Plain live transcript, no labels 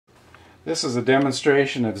This is a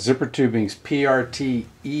demonstration of zipper tubing's PRT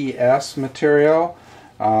ES material.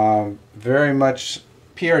 Very much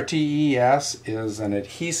PRT ES is an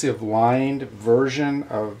adhesive lined version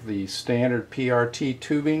of the standard PRT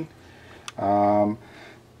tubing.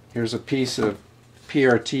 Here's a piece of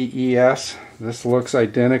PRT ES. This looks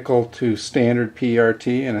identical to standard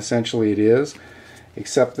PRT, and essentially it is,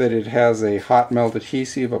 except that it has a hot melt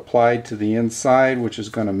adhesive applied to the inside, which is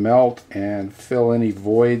going to melt and fill any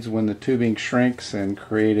voids when the tubing shrinks and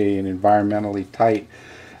create an environmentally tight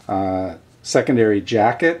secondary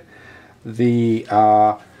jacket. The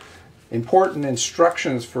important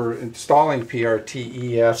instructions for installing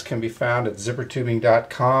PRT ES can be found at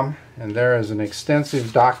zippertubing.com, and there is an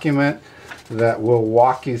extensive document that will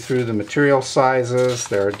walk you through the material sizes.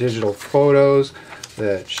 There are digital photos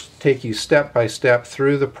that take you step by step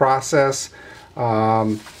through the process.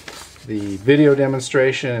 The video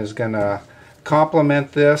demonstration is going to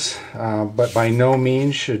complement this, but by no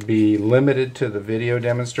means should be limited to the video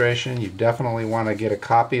demonstration. You definitely want to get a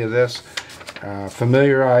copy of this,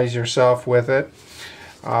 familiarize yourself with it.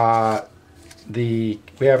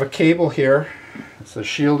 We have a cable here. It's a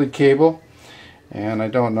shielded cable, and I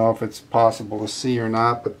don't know if it's possible to see or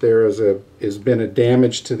not, but there has been a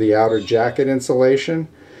damage to the outer jacket insulation.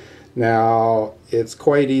 Now, it's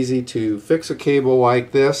quite easy to fix a cable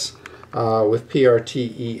like this with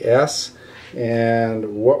PRT ES,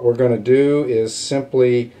 and what we're going to do is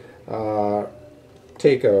simply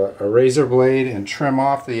take a razor blade and trim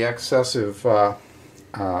off the excessive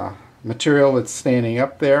material that's standing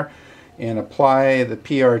up there and apply the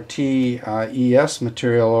PRT ES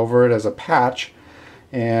material over it as a patch.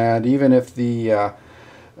 And even if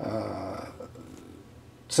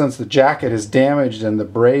since the jacket is damaged and the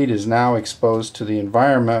braid is now exposed to the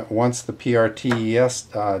environment, once the PRT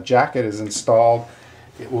ES jacket is installed,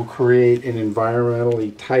 it will create an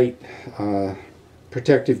environmentally tight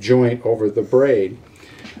protective joint over the braid.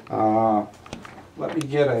 Let me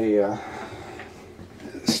get a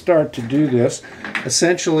start to do this.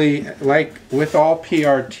 Essentially, like with all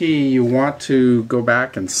PRT, you want to go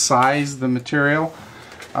back and size the material.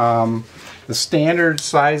 The standard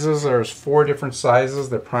sizes, there's 4 different sizes.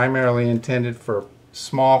 They're primarily intended for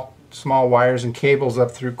small wires and cables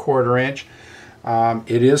up through 1/4 inch.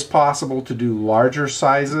 It is possible to do larger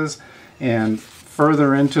sizes, and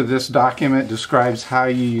further into this document describes how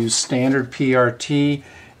you use standard PRT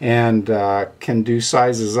and can do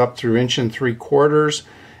sizes up through 1 3/4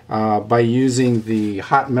 by using the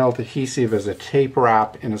hot melt adhesive as a tape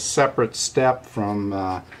wrap in a separate step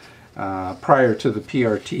from prior to the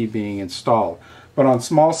PRT being installed. But on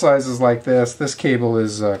small sizes like this cable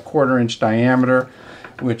is a 1/4 inch diameter,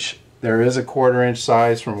 which there is a 1/4 inch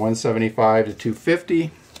size from 175 to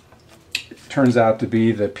 250. It turns out to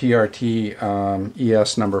be the PRT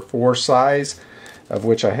ES number 4 size, of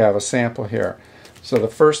which I have a sample here. So the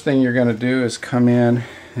first thing you're going to do is come in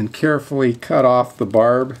and carefully cut off the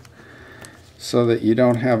barb so that you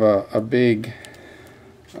don't have a big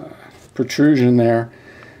protrusion there,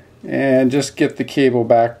 and just get the cable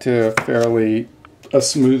back to a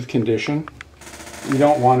smooth condition. You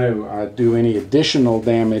don't want to do any additional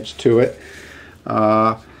damage to it.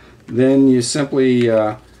 Then you simply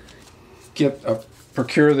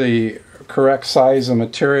procure the correct size of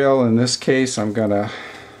material. In this case,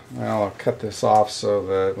 I'll cut this off so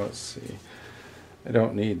that, let's see, I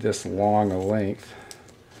don't need this long a length.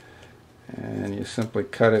 And you simply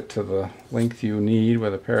cut it to the length you need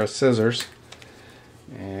with a pair of scissors.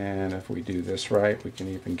 And if we do this right, we can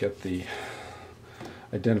even get the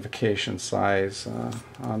identification size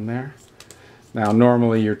on there. Now,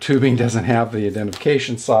 normally your tubing doesn't have the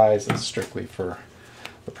identification size. It's strictly for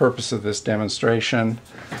the purpose of this demonstration.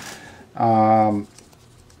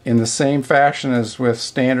 In the same fashion as with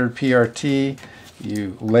standard PRT,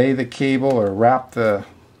 you lay the cable or wrap the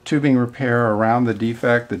tubing repair around the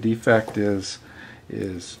defect. The defect is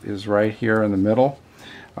right here in the middle.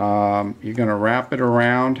 You're going to wrap it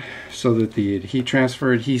around so that the heat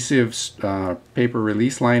transfer adhesive paper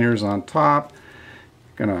release liner is on top.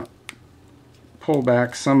 You're going to pull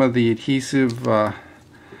back some of the adhesive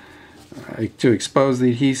to expose the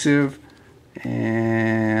adhesive,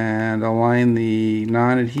 and align the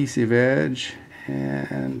non-adhesive edge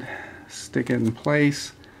and stick it in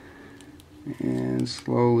place, and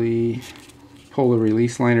slowly pull the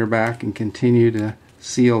release liner back and continue to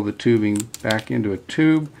seal the tubing back into a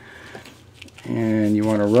tube. And you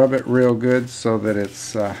want to rub it real good so that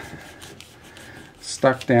it's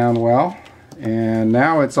stuck down well. And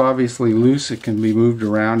now it's obviously loose. It can be moved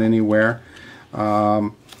around anywhere.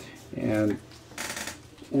 And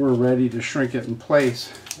we're ready to shrink it in place.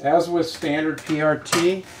 As with standard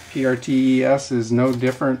PRT, PRT-ES is no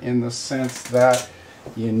different in the sense that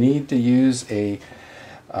you need to use a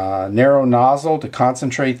narrow nozzle to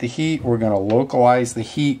concentrate the heat. We're going to localize the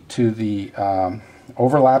heat to the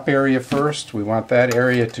overlap area first. We want that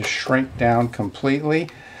area to shrink down completely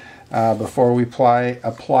before we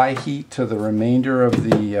apply heat to the remainder of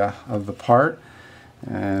the part.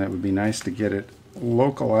 And it would be nice to get it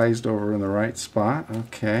localized over in the right spot.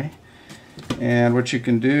 Okay. And what you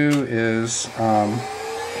can do is,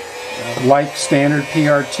 like standard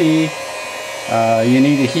PRT, you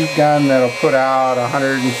need a heat gun that'll put out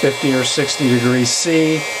 150 or 60 degrees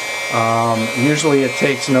C. Usually it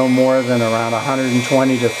takes no more than around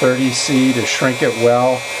 120 to 30 C to shrink it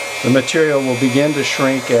well. The material will begin to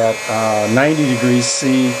shrink at 90 degrees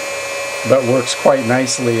C, but works quite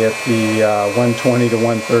nicely at the 120 to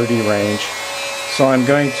 130 range. So I'm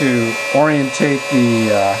going to orientate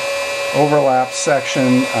the overlap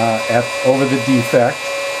section over the defect.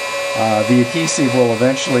 The adhesive will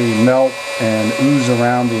eventually melt and ooze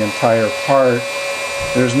around the entire part.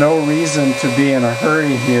 There's no reason to be in a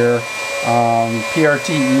hurry here.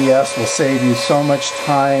 PRT-ES will save you so much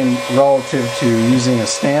time relative to using a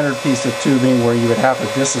standard piece of tubing where you would have to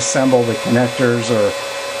disassemble the connectors or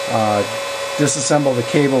disassemble the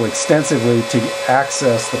cable extensively to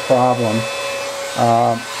access the problem.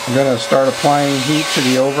 I'm going to start applying heat to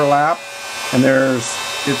the overlap, and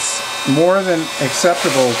it's more than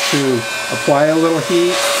acceptable to apply a little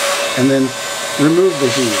heat and then remove the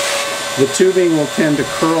heat. The tubing will tend to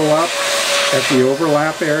curl up at the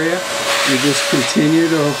overlap area. You just continue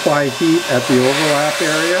to apply heat at the overlap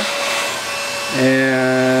area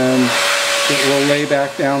and it will lay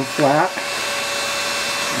back down flat.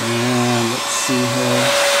 And let's see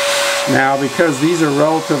here. Now, because these are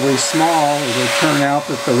relatively small, it will turn out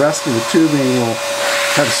that the rest of the tubing will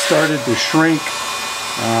have started to shrink.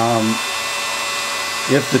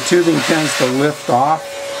 If the tubing tends to lift off,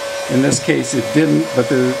 in this case it didn't, but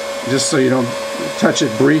just so you don't touch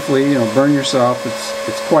it briefly, you know, burn yourself,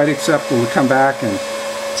 it's quite acceptable to come back and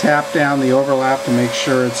tap down the overlap to make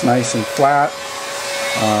sure it's nice and flat.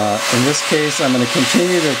 In this case, I'm going to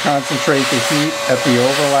continue to concentrate the heat at the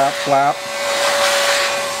overlap flap,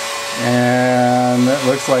 and it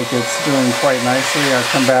looks like it's doing quite nicely. I'll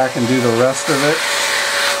come back and do the rest of it,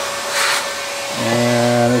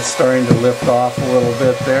 and it's starting to lift off a little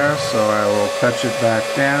bit there, so I will touch it back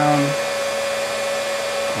down.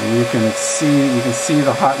 And you can see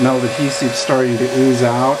the hot melt adhesive starting to ooze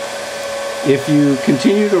out. If you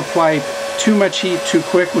continue to apply too much heat too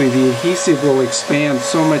quickly, the adhesive will expand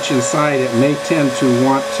so much inside it may tend to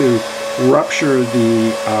want to rupture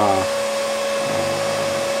the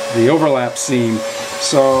overlap seam.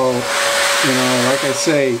 So, you know, like I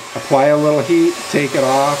say, apply a little heat, take it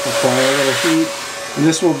off, apply a little heat, and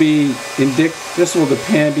this will be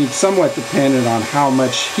somewhat dependent on how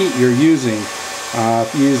much heat you're using.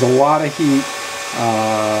 If you use a lot of heat,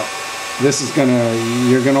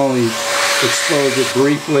 you're gonna only expose it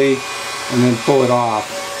briefly and then pull it off.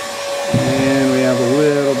 And we have a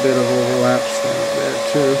little bit of overlap stuff there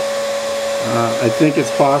too. I think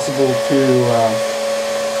it's possible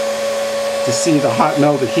to see the hot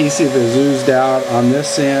melt adhesive is oozed out on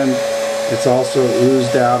this end. It's also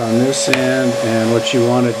oozed out on this end, and what you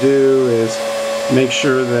want to do is make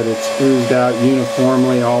sure that it's oozed out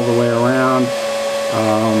uniformly all the way around.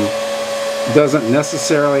 Doesn't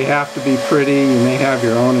necessarily have to be pretty. You may have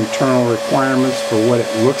your own internal requirements for what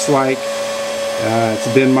it looks like. It's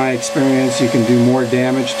been my experience you can do more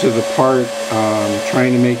damage to the part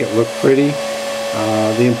trying to make it look pretty.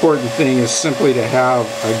 The important thing is simply to have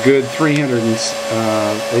a good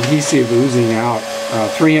adhesive oozing out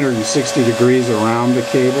 360 degrees around the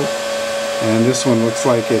cable, and this one looks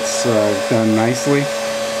like it's done nicely.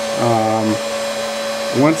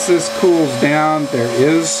 Once this cools down, there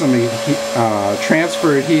is some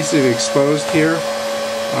transfer adhesive exposed here.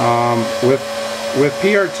 With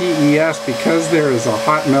PRT-ES, because there is a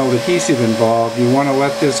hot melt adhesive involved, you want to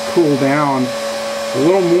let this cool down a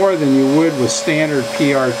little more than you would with standard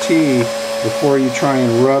PRT before you try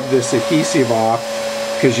and rub this adhesive off,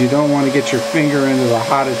 because you don't want to get your finger into the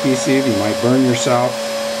hot adhesive. You might burn yourself,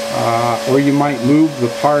 or you might move the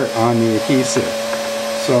part on the adhesive.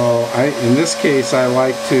 So in this case, I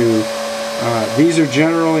like to, these are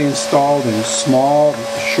generally installed in small,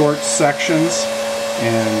 short sections,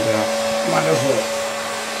 and might as well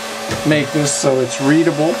make this so it's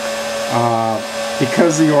readable.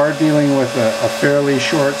 Because you are dealing with a fairly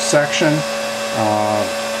short section,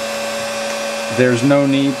 there's no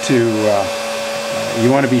need to,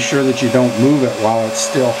 you want to be sure that you don't move it while it's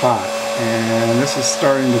still hot. And this is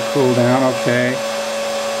starting to cool down, okay.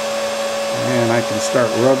 And I can start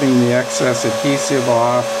rubbing the excess adhesive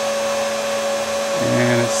off,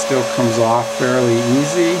 and it still comes off fairly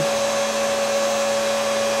easy.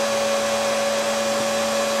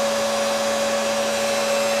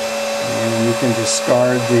 And you can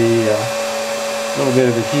discard the little bit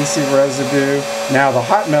of adhesive residue. Now the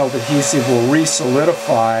hot melt adhesive will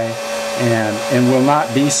re-solidify and will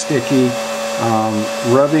not be sticky.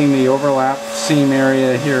 Rubbing the overlap seam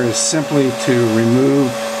area here is simply to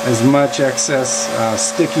remove as much excess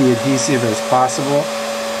sticky adhesive as possible.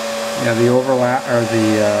 Yeah, the overlap or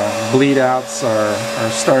the bleed outs are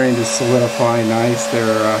starting to solidify nice.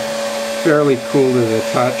 They're fairly cool to the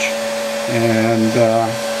touch, and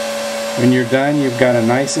when you're done, you've got a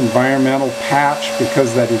nice environmental patch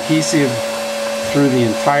because that adhesive through the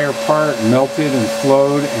entire part melted and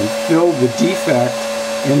flowed and filled the defect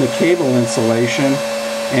in the cable insulation,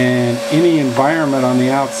 and any environment on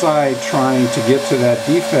the outside trying to get to that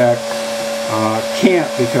defect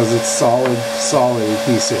can't, because it's solid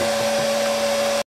adhesive.